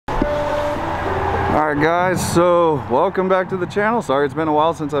Alright guys, so welcome back to the channel. Sorry it's been a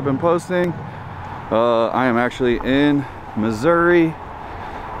while since I've been posting. I am actually in Missouri.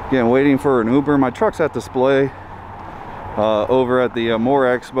 Again, waiting for an Uber. My truck's at display over at the Moore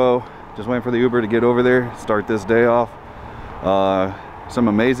Expo. Just waiting for the Uber to get over there, start this day off. Some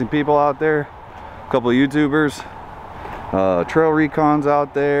amazing people out there. A couple of YouTubers. TrailRecon's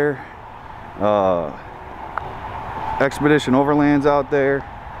out there. Xtrusion Overland's out there.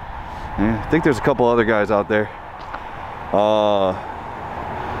 Yeah, I think there's a couple other guys out there.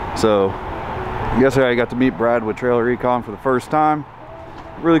 So yesterday I got to meet Brad with TrailRecon for the first time.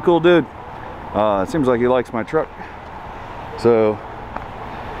 Really cool dude. It seems like he likes my truck. So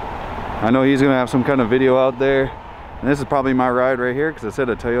I know he's gonna have some kind of video out there. And this is probably my ride right here because it said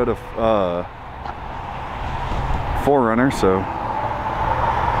a Toyota 4Runner. So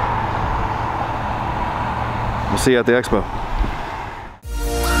we'll see you at the expo.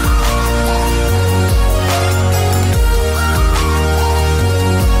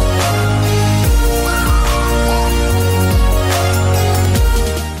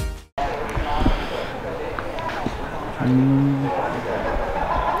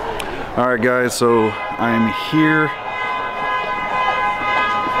 Alright guys, so I'm here,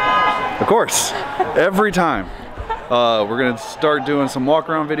 of course, every time. We're going to start doing some walk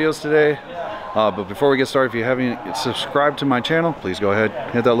around videos today, but before we get started, if you haven't subscribed to my channel, please go ahead,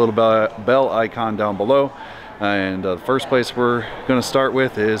 hit that little bell icon down below. And the first place we're going to start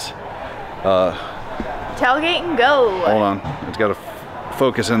with is Tailgate N Go. Hold on, it's got to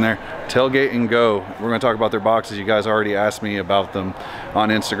focus in there. Tailgate N Go. We're going to talk about their boxes. You guys already asked me about them on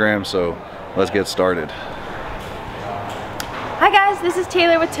Instagram, so let's get started. Hi guys, this is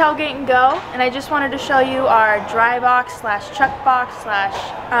Taylor with Tailgate N Go, and I just wanted to show you our dry box slash chuck box slash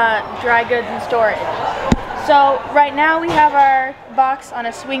dry goods and storage. So right now we have our box on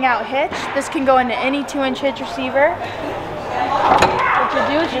a swing out hitch. This can go into any 2-inch hitch receiver. What you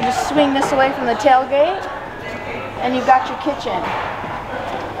do is you just swing this away from the tailgate and you've got your kitchen.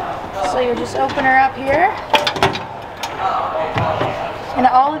 So you just open her up here, and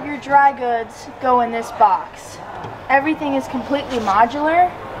all of your dry goods go in this box. Everything is completely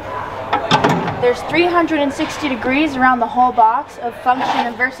modular. There's 360 degrees around the whole box of function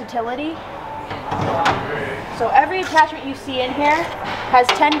and versatility. So every attachment you see in here has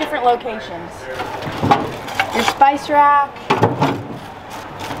 10 different locations. Your spice rack,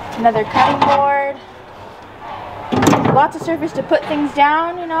 another cutting board, lots of surface to put things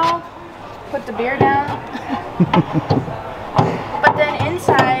down, you know, put the beer down. But then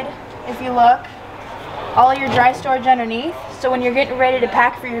inside, if you look, all your dry storage underneath. So when you're getting ready to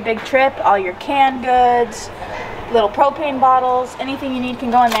pack for your big trip, all your canned goods, little propane bottles, anything you need can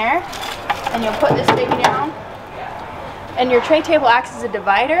go in there. And you'll put this baby down. And your tray table acts as a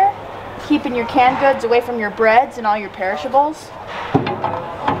divider, keeping your canned goods away from your breads and all your perishables.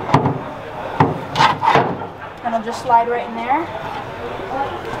 And it'll just slide right in there.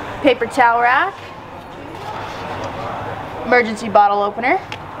 Paper towel rack. Emergency bottle opener.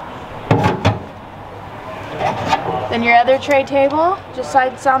 Then your other tray table, just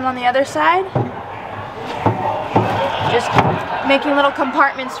slide some on the other side. Just making little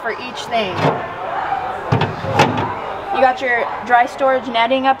compartments for each thing. You got your dry storage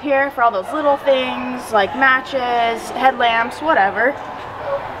netting up here for all those little things like matches, headlamps, whatever.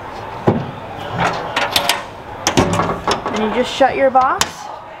 And you just shut your box.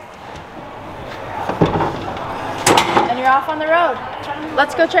 And you're off on the road.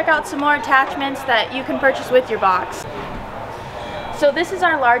 Let's go check out some more attachments that you can purchase with your box. So this is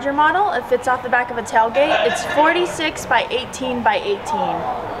our larger model. It fits off the back of a tailgate. It's 46 by 18 by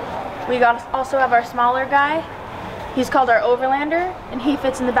 18. We also have our smaller guy. He's called our Overlander, and he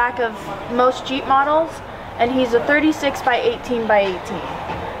fits in the back of most Jeep models, and he's a 36 by 18 by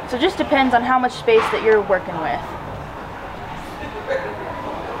 18. So it just depends on how much space that you're working with.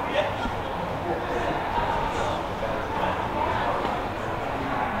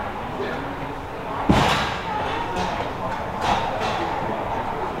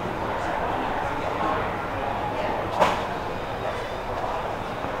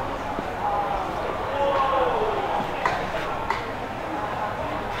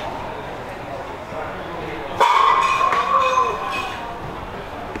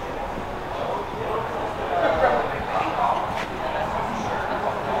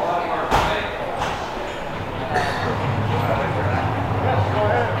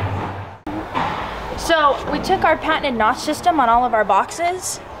 So we took our patented notch system on all of our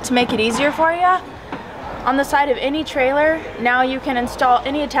boxes to make it easier for you. On the side of any trailer, now you can install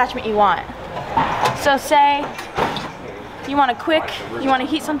any attachment you want. So say you want to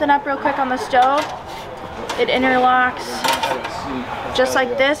heat something up real quick on the stove, It interlocks just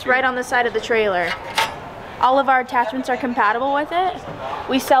like this right on the side of the trailer. All of our attachments are compatible with it.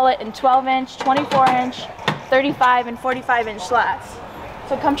 We sell it in 12-inch, 24-inch, 35 and 45-inch slats.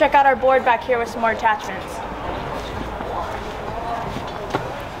 So come check out our board back here with some more attachments.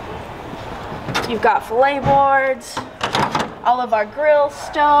 You've got fillet boards, all of our grill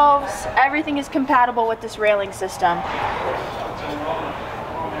stoves, everything is compatible with this railing system.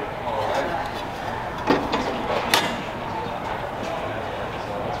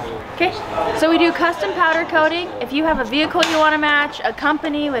 Okay, so we do custom powder coating. If you have a vehicle you want to match, a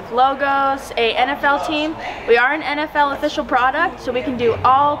company with logos, a NFL team, we are an NFL official product, so we can do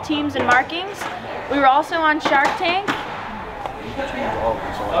all teams and markings. We were also on Shark Tank.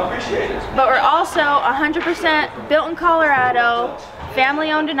 But we're also 100% built in Colorado, family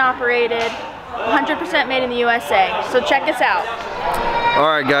owned and operated, 100% made in the USA. So check us out. All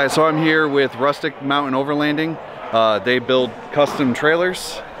right, guys, so I'm here with Rustic Mountain Overlanding. They build custom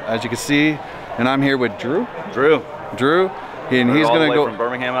trailers, as you can see, and I'm here with Drew. And he's going to go from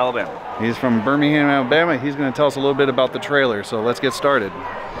Birmingham, Alabama. He's from Birmingham, Alabama. He's going to tell us a little bit about the trailer. So let's get started.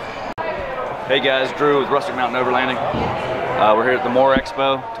 Hey guys, Drew with Rustic Mountain Overlanding. We're here at the Moore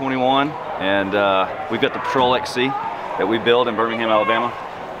Expo 21, and we've got the Patrol XC that we build in Birmingham, Alabama.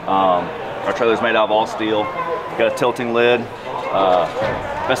 Our trailer's made out of all steel. Got a tilting lid.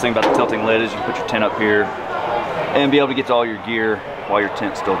 Best thing about the tilting lid is you can put your tent up here and be able to get to all your gear while your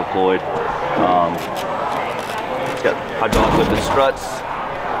tent's still deployed. It's got hydraulic lifted struts.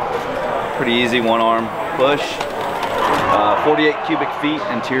 Pretty easy one-arm push. 48 cubic feet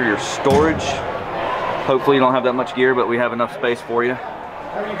interior storage. Hopefully you don't have that much gear, but we have enough space for you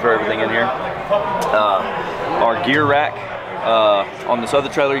for everything in here. Our gear rack on this other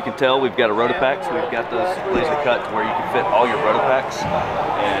trailer, you can tell we've got a rotopack, so we've got those laser cut to where you can fit all your rotopacks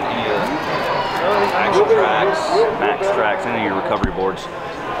and any of the action tracks, max tracks, any of your recovery boards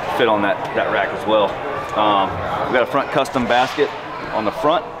fit on that rack as well. We've got a front custom basket on the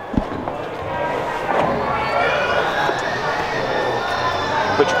front.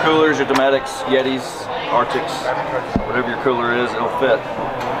 Put your coolers, your Domestics, Yetis, Arctics, whatever your cooler is, it'll fit.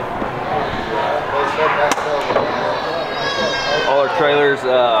 All our trailers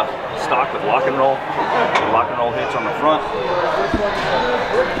stocked with lock and roll hitch on the front.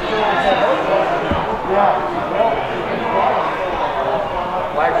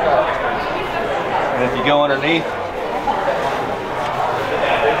 And if you go underneath,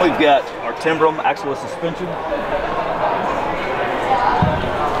 we've got our Timbrum axle suspension.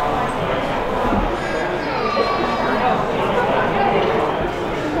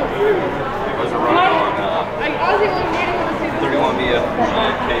 Those are running on 31 via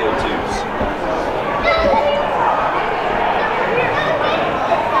KO2s.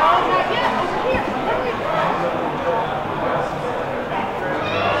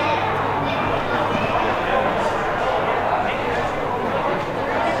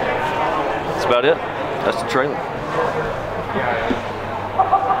 That's about it. That's the trailer.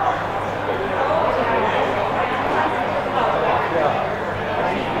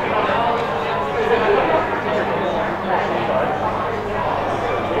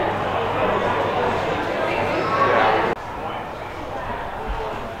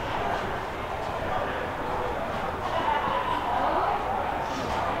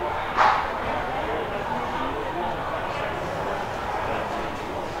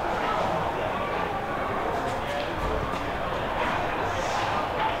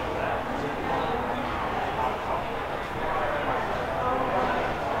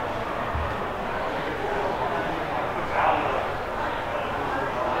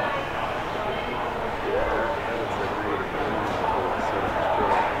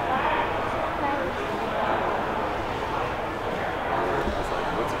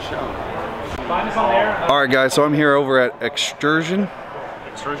 All right, guys, so I'm here over at Xtrusion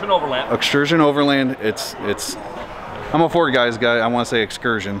Overland. Xtrusion Overland. I'm a Ford guy. I want to say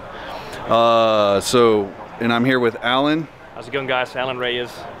excursion. And I'm here with Alan. How's it going, guys? Alan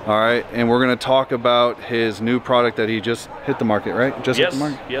Reyes. All right, and we're going to talk about his new product that he just hit the market, right? Yes,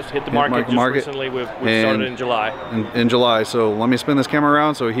 hit the market recently. We've started in July. In July, so let me spin this camera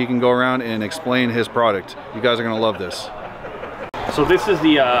around so he can go around and explain his product. You guys are going to love this. So this is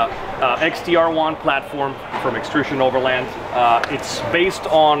the XTR1 platform from Xtrusion Overland. It's based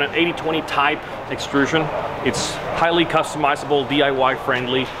on an 80-20 type extrusion. It's highly customizable, DIY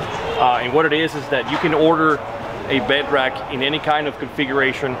friendly. And what it is that you can order a bed rack in any kind of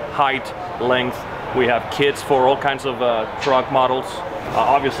configuration, height, length. We have kits for all kinds of truck models.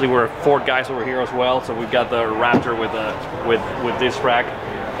 Obviously we're Ford guys over here as well, so we've got the Raptor with this rack.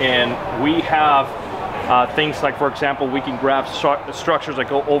 And we have Things like, for example, we can grab structures that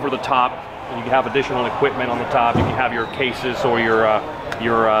go over the top. You can have additional equipment on the top. You can have your cases or your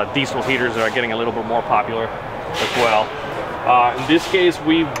diesel heaters that are getting a little bit more popular as well. In this case,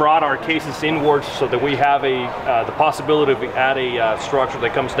 we brought our cases inwards so that we have the possibility of add a structure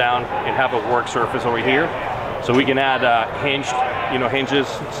that comes down and have a work surface over here. So we can add hinges,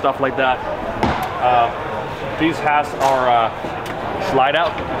 stuff like that. This has our slide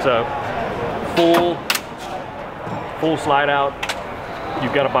out. It's a full slide out.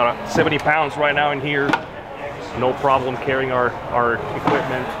 You've got about 70 pounds right now in here. No problem carrying our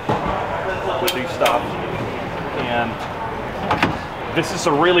equipment with these stuff. And this is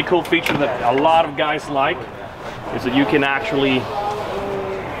a really cool feature that a lot of guys like, is that you can actually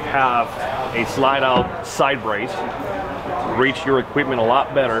have a slide out side brace, reach your equipment a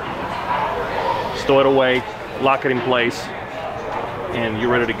lot better, stow it away, lock it in place, and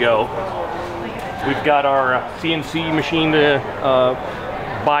you're ready to go. We've got our CNC machined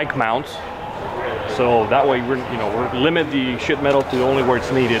bike mounts, so that way we're limit the sheet metal to only where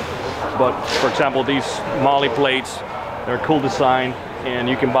it's needed. But for example, these molly plates, they're a cool design, and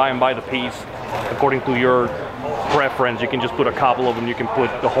you can buy them by the piece according to your preference. You can just put a couple of them. You can put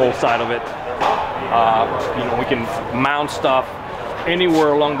the whole side of it. We can mount stuff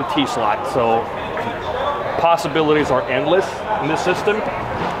anywhere along the T-slot. So possibilities are endless in this system.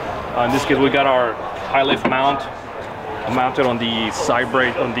 In this case, we got our high lift mount mounted on the side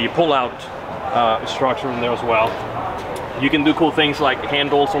brace, on the pull-out structure in there as well. You can do cool things like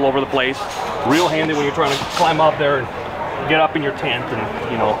handles all over the place. Real handy when you're trying to climb up there and get up in your tent and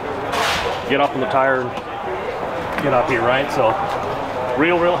get up on the tire and get up here, right? So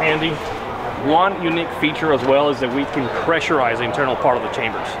real handy. One unique feature as well is that we can pressurize the internal part of the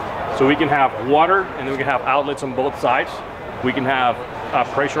chambers. So we can have water, and then we can have outlets on both sides. We can have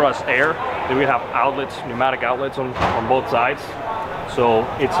pressurized air, then we have outlets, pneumatic outlets on both sides. So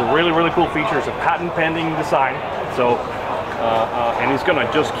it's a really cool feature. It's a patent pending design. So and it's gonna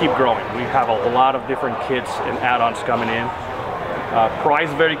just keep growing. We have a lot of different kits and add-ons coming in.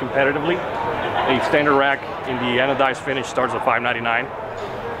 Priced very competitively. A standard rack in the anodized finish starts at $5.99.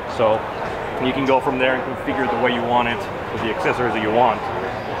 So you can go from there and configure it the way you want it with the accessories that you want.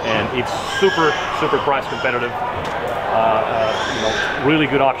 And it's super price competitive. Really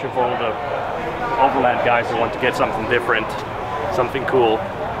good option for all the overland guys who want to get something different, something cool.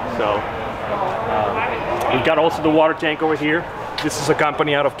 So we've got also the water tank over here. This is a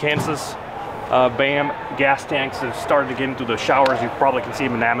company out of Kansas. BAM gas tanks have started to get into the showers. You probably can see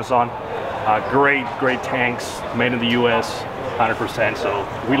them in Amazon. Great tanks, made in the US, 100%. So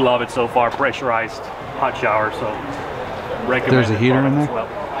we love it so far. Pressurized hot shower. So recommend. There's a heater in there? Well.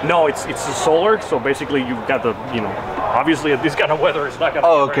 No, it's the solar. So basically, you've got the obviously at this kind of weather, it's not gonna.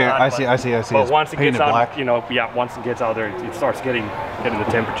 Oh, be okay. hot, I see. But once it gets out, black. once it gets out there, it starts getting the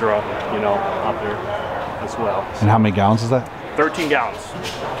temperature up, up there as well. And how many gallons is that? 13 gallons.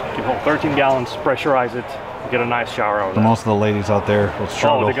 You can hold 13 gallons, pressurize it, get a nice shower out of that. Most of the ladies out there will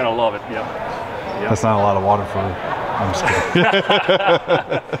struggle. Oh, they're gonna love it. Yep. That's not a lot of water for. I'm just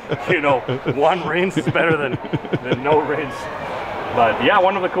kidding. One rinse is better than no rinse. But yeah,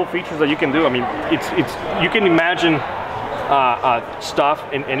 one of the cool features that you can do, I mean, it's you can imagine stuff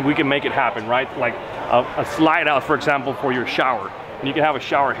and we can make it happen, right? Like a slide out, for example, for your shower. And you can have a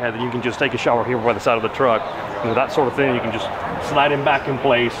shower head and you can just take a shower here by the side of the truck. That sort of thing, you can just slide it back in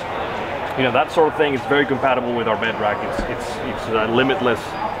place. That sort of thing is very compatible with our bed rack. It's limitless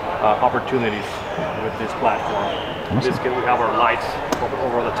opportunities with this platform. In this case, we have our lights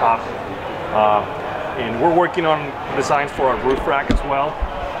over the top. And we're working on designs for our roof rack as well.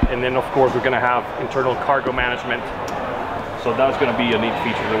 And then of course we're going to have internal cargo management. So that's going to be a neat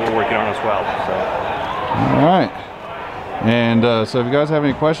feature that we're working on as well. So. All right. And so if you guys have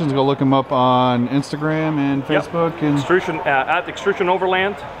any questions, go look them up on Instagram and Facebook. Yep. And Xtrusion, at Xtrusion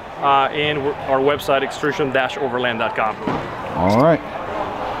Overland, and our website, xtrusion-overland.com. All right.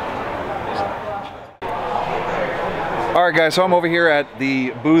 All right, guys, so I'm over here at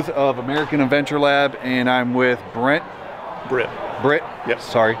the booth of American Adventure Lab, and I'm with Britt. Yep.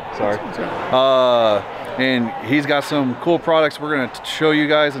 Sorry. And he's got some cool products we're going to show you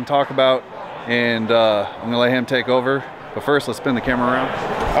guys and talk about, and I'm going to let him take over. But first, let's spin the camera around.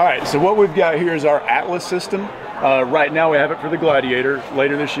 All right, so what we've got here is our Atlas system. Right now we have it for the Gladiator.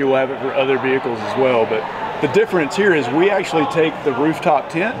 Later this year we'll have it for other vehicles as well. But the difference here is we actually take the rooftop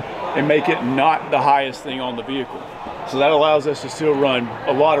tent and make it not the highest thing on the vehicle. So that allows us to still run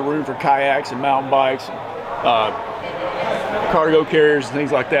a lot of room for kayaks and mountain bikes, cargo carriers and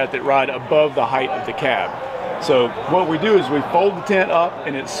things like that that ride above the height of the cab. So what we do is we fold the tent up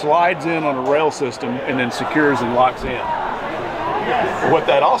and it slides in on a rail system and then secures and locks in. What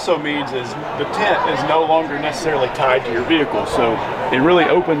that also means is the tent is no longer necessarily tied to your vehicle, so it really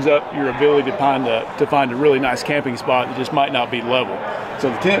opens up your ability to find a really nice camping spot that just might not be level. So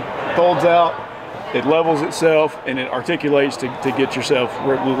the tent folds out, it levels itself, and it articulates to get yourself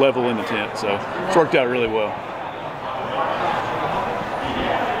level in the tent. So it's worked out really well.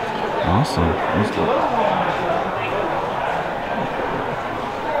 Awesome. That's cool.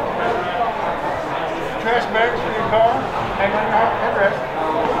 Trash bags for your car. Hang on your headrest.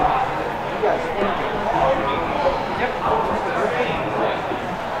 Yep.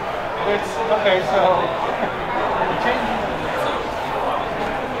 It's okay, so change.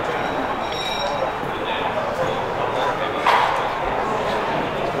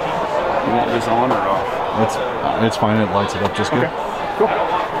 You want this on or off? It's fine. It lights it up just good. Okay. Cool.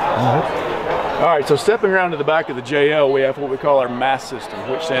 All right, so stepping around to the back of the JL, we have what we call our MAS system,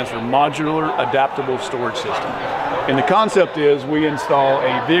 which stands for Modular Adaptable Storage System. And the concept is we install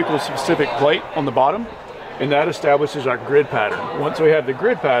a vehicle-specific plate on the bottom, and that establishes our grid pattern. Once we have the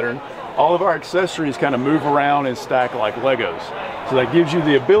grid pattern, all of our accessories kind of move around and stack like Legos. So that gives you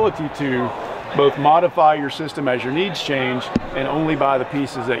the ability to both modify your system as your needs change and only buy the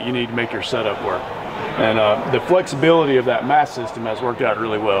pieces that you need to make your setup work. And the flexibility of that MAS system has worked out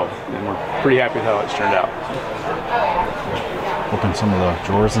really well, and we're pretty happy with how it's turned out. Open some of the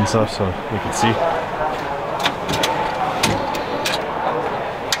drawers and stuff so we can see.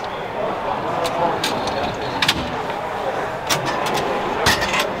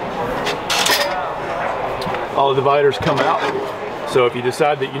 All the dividers come out, so if you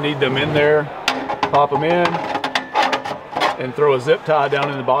decide that you need them in there, pop them in and throw a zip tie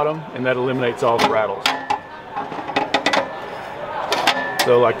down in the bottom, and that eliminates all the rattles.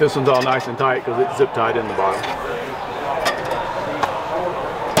 So like this one's all nice and tight because it's zip tied in the bottom.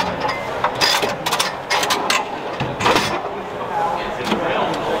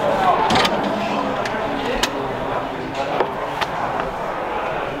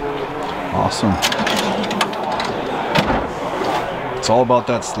 Awesome. It's all about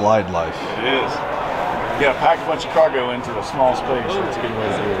that slide life. It is. You gotta pack a bunch of cargo into a small space. That's a good way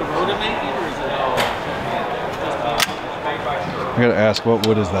to do it. I gotta ask, what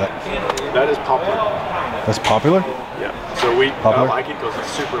wood is that? That is poplar. That's popular? Yeah. So I like it because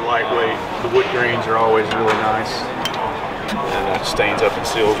it's super lightweight. The wood grains are always really nice, and it stains up and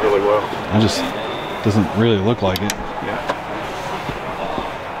seals really well. It just doesn't really look like it. Yeah.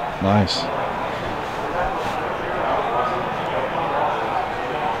 Nice.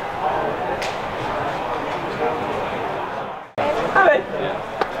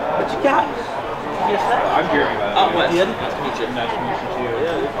 What you got? Yes, sir. I'm Gary. Oh, Wes. Nice to meet you. Nice to meet you too.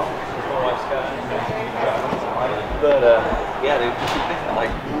 Yeah. But yeah, dude.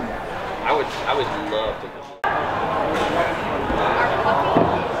 Like, I would love to.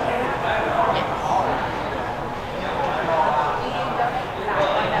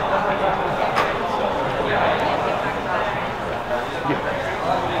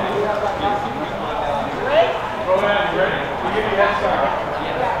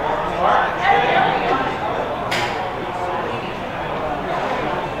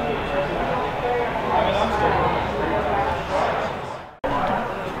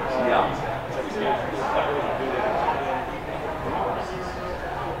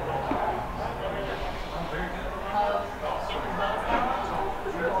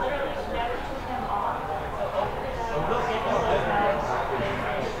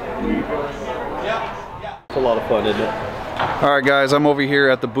 It's a lot of fun, isn't it? All right, guys, I'm over here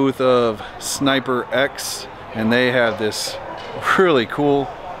at the booth of Sniper X, and they have this really cool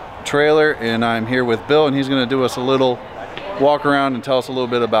trailer, and I'm here with Bill, and he's gonna do us a little walk around and tell us a little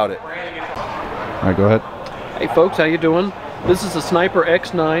bit about it. All right, go ahead. Hey folks, how you doing? This is the Sniper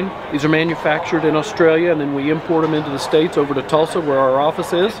X9. These are manufactured in Australia, and then we import them into the States over to Tulsa where our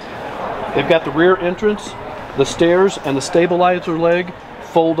office is. They've got the rear entrance, the stairs, and the stabilizer leg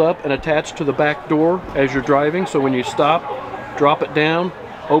fold up and attach to the back door as you're driving, so when you stop, drop it down,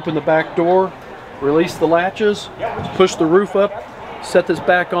 open the back door, release the latches, push the roof up, set this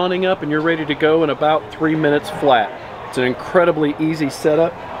back awning up, and you're ready to go in about 3 minutes flat. It's an incredibly easy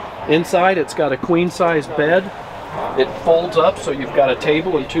setup. Inside, it's got a queen-size bed. It folds up, so you've got a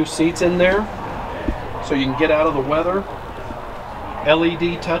table and 2 seats in there, so you can get out of the weather.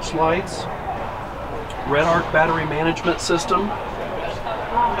 LED touch lights, red arc battery management system,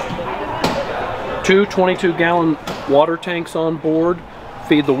 2 22-gallon water tanks on board,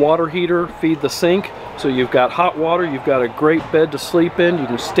 feed the water heater, feed the sink, so you've got hot water, you've got a great bed to sleep in, you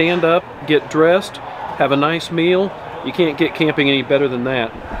can stand up, get dressed, have a nice meal. You can't get camping any better than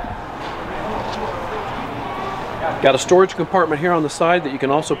that. Got a storage compartment here on the side that you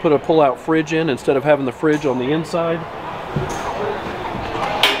can also put a pull-out fridge in instead of having the fridge on the inside.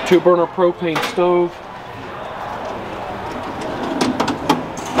 2-burner propane stove.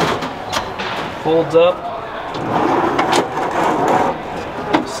 Folds up.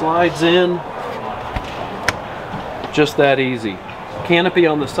 Slides in. Just that easy. Canopy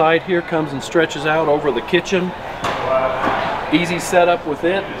on the side here comes and stretches out over the kitchen. Easy setup with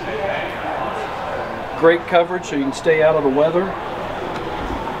it. Great coverage so you can stay out of the weather.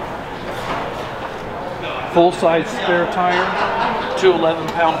 Full-size spare tire. 2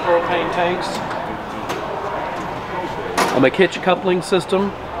 11-pound propane tanks. A McHitch coupling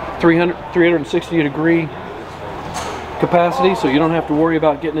system. 360-degree capacity, so you don't have to worry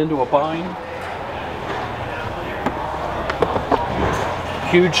about getting into a bind.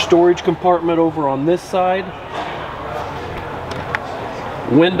 Huge storage compartment over on this side.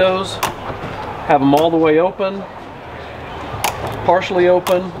 Windows, have them all the way open, partially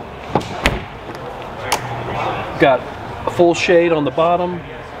open. Got a full shade on the bottom,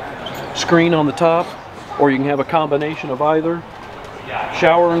 screen on the top, or you can have a combination of either.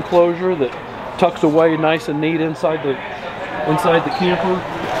 Shower enclosure that tucks away nice and neat inside the camper.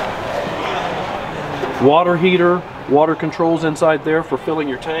 Water heater, water controls inside there for filling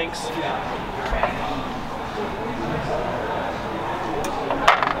your tanks.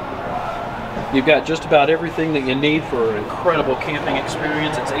 You've got just about everything that you need for an incredible camping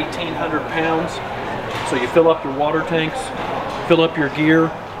experience. It's 1,800 pounds. So you fill up your water tanks, fill up your gear.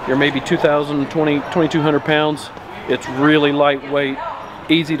 You're maybe 2,200 pounds. It's really lightweight,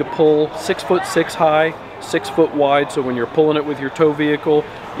 easy to pull, 6'6" high, 6 foot wide. So when you're pulling it with your tow vehicle,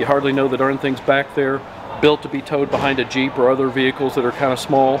 you hardly know the darn thing's back there. Built to be towed behind a Jeep or other vehicles that are kind of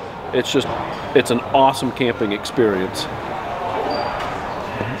small. It's an awesome camping experience.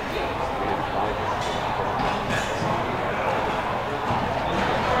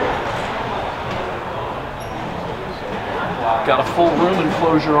 Got a full room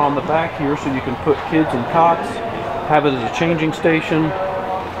enclosure on the back here so you can put kids in cots, have it as a changing station.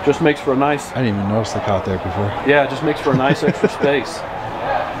 Just makes for a nice... I didn't even notice the cot there before. Yeah, it just makes for a nice extra space.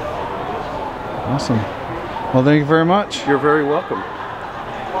 Awesome. Well, thank you very much. You're very welcome.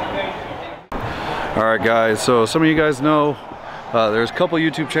 All right, guys. So some of you guys know there's a couple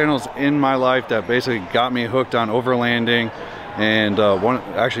YouTube channels in my life that basically got me hooked on overlanding. And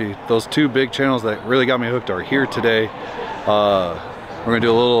actually, those 2 big channels that really got me hooked are here today. We're gonna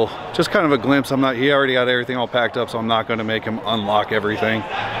do a little, just kind of a glimpse. He already got everything all packed up, so I'm not gonna make him unlock everything.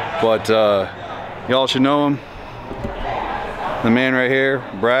 But y'all should know him. The man right here,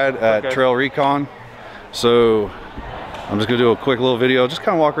 Brad at TrailRecon. So I'm just gonna do a quick little video, just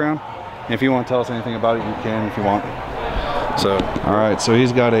kind of walk around. And if you want to tell us anything about it, you can if you want. So, all right, so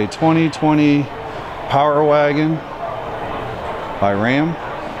he's got a 2020 Power Wagon by Ram.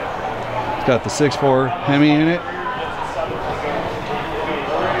 It's got the 6.4 Hemi in it.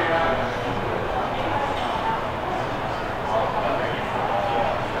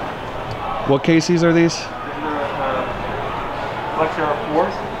 What KCs are these? Flex Aero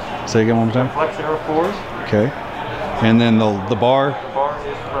 4s. Say again one more time. Flex Aero 4s. Okay. And then the bar? The bar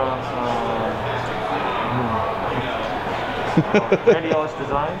is from Randy Ellis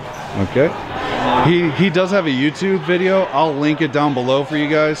Design. Okay. He does have a YouTube video. I'll link it down below for you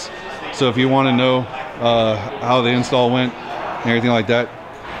guys. So if you want to know how the install went and everything like that,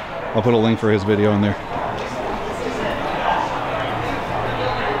 I'll put a link for his video in there.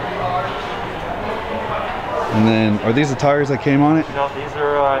 And then, are these the tires that came on it? No, these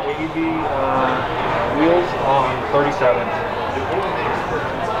are AEB wheels on 37.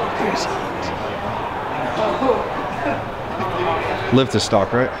 Lift is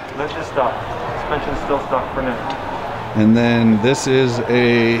stock, right? Lift is stock. Suspension still stock for now. And then this is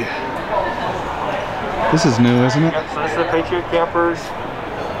new, isn't it? Yep, so this is the Patriot Campers.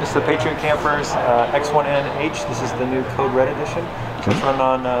 This is the Patriot Campers X1NH. This is the new Code Red edition. So it's running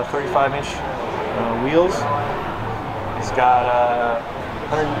on 35-inch wheels. It's got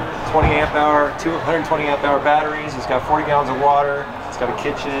 120 amp hour batteries. It's got 40 gallons of water. It's got a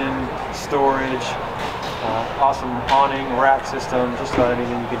kitchen, storage, awesome awning, rack system, just about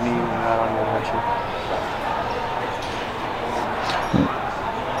anything you could need on your adventure.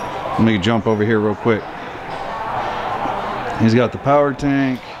 Let me jump over here real quick. He's got the power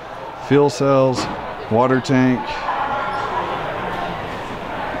tank, fuel cells, water tank.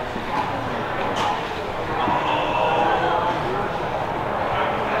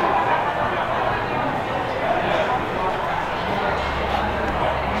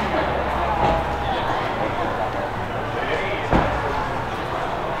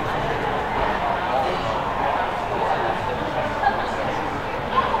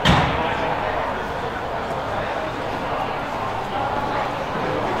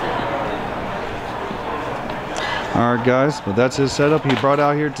 All right, guys, but that's his setup he brought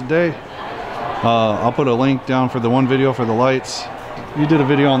out here today. I'll put a link down for the one video for the lights. You did a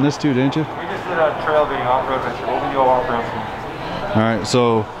video on this too, didn't you? We just did a trail video, off-road venture. We'll do a walkaround. All right,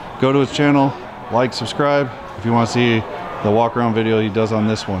 so go to his channel, like, subscribe if you want to see the walk around video he does on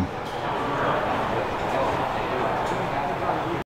this one.